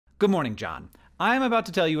Good morning, John. I am about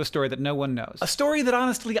to tell you a story that no one knows. A story that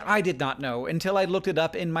honestly I did not know until I looked it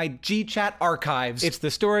up in my GChat archives. It's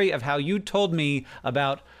the story of how you told me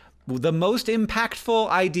about the most impactful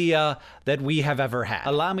idea that we have ever had.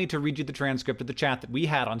 Allow me to read you the transcript of the chat that we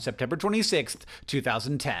had on September 26th,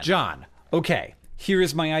 2010. John, okay, here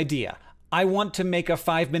is my idea. I want to make a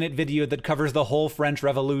 5-minute video that covers the whole French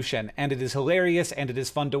Revolution, and it is hilarious, and it is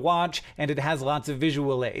fun to watch, and it has lots of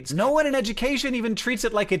visual aids. No one in education even treats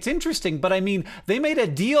it like it's interesting, but I mean, they made a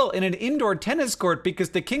deal in an indoor tennis court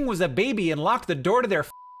because the king was a baby and locked the door to their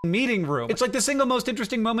meeting room. It's like the single most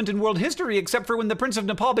interesting moment in world history, except for when the Prince of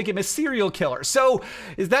Nepal became a serial killer. So,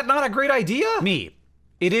 is that not a great idea? Me.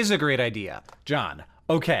 It is a great idea. John,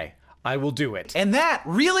 okay, I will do it. And that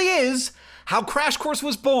really is how Crash Course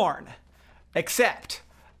was born. Except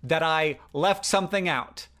that I left something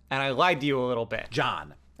out, and I lied to you a little bit,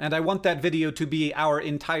 John. And I want that video to be our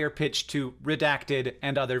entire pitch to Redacted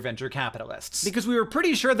and other venture capitalists. Because we were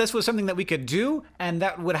pretty sure this was something that we could do, and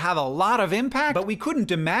that would have a lot of impact, but we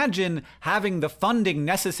couldn't imagine having the funding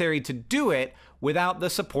necessary to do it without the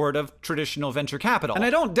support of traditional venture capital. And I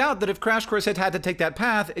don't doubt that if Crash Course had had to take that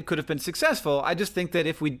path, it could have been successful. I just think that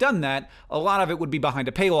if we'd done that, a lot of it would be behind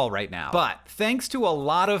a paywall right now. But thanks to a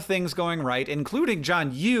lot of things going right, including, John,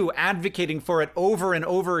 you advocating for it over and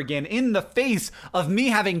over again in the face of me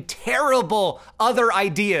having terrible other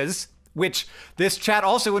ideas, which this chat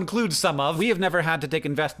also includes some of, we have never had to take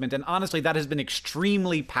investment, and honestly that has been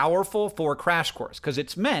extremely powerful for Crash Course, because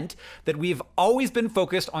it's meant that we've always been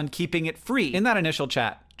focused on keeping it free. In that initial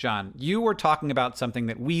chat, John, you were talking about something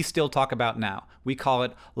that we still talk about now. We call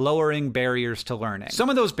it lowering barriers to learning. Some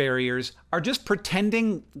of those barriers are just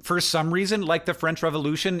pretending for some reason like the French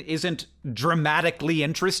Revolution isn't dramatically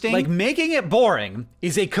interesting. Like making it boring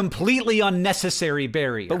is a completely unnecessary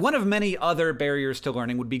barrier. But one of many other barriers to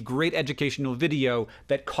learning would be great educational video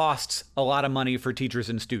that costs a lot of money for teachers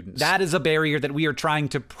and students. That is a barrier that we are trying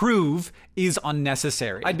to prove is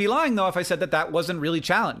unnecessary. I'd be lying though if I said that that wasn't really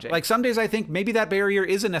challenging. Like some days I think maybe that barrier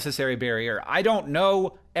is a necessary barrier. I don't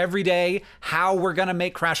know every day how we're gonna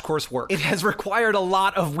make Crash Course work. It has required a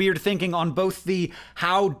lot of weird thinking on both the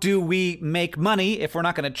how do we make money if we're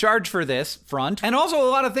not gonna charge for this front, and also a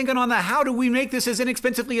lot of thinking on the how do we make this as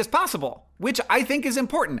inexpensively as possible, which I think is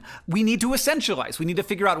important. We need to essentialize. We need to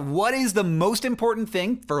figure out what is the most important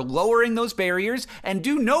thing for lowering those barriers and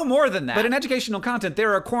do no more than that. But in educational content,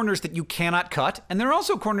 there are corners that you cannot cut, and there are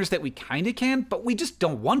also corners that we kinda can, but we just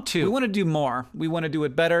don't want to. We wanna do more. We wanna do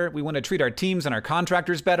it better. We wanna treat our teams and our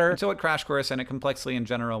contractors better. And so at Crash Course and at Complexly in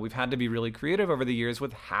general, we've had to be really creative over the years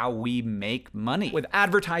with how we make money. With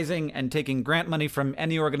advertising and taking grant money from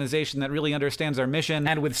any organization that really understands our mission,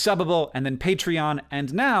 and with Subbable and then Patreon,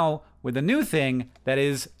 and now with a new thing that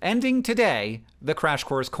is ending today, the Crash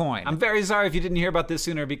Course coin. I'm very sorry if you didn't hear about this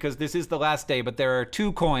sooner because this is the last day, but there are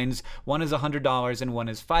 2 coins. One is $100 and one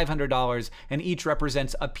is $500, and each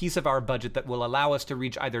represents a piece of our budget that will allow us to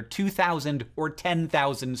reach either 2,000 or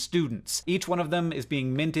 10,000 students. Each one of them is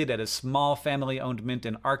being minted at a small family-owned mint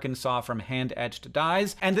in Arkansas from hand-etched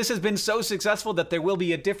dies, and this has been so successful that there will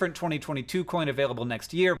be a different 2022 coin available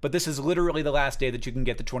next year, but this is literally the last day that you can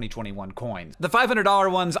get the 2021 coins. The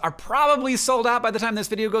 $500 ones are probably sold out by the time this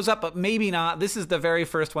video goes up, but maybe not. This is the very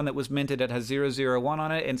first one that was minted. It has 001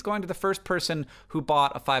 on it, and it's going to the first person who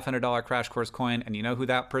bought a $500 Crash Course coin, and you know who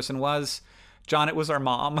that person was? John, it was our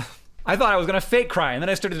mom. I thought I was gonna fake cry, and then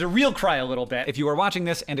I started to real cry a little bit. If you are watching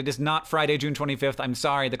this and it is not Friday, June 25th, I'm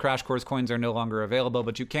sorry, the Crash Course coins are no longer available,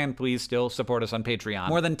 but you can please still support us on Patreon.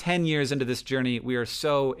 More than 10 years into this journey, we are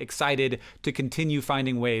so excited to continue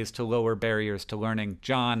finding ways to lower barriers to learning.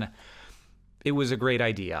 John, it was a great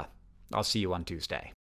idea. I'll see you on Tuesday.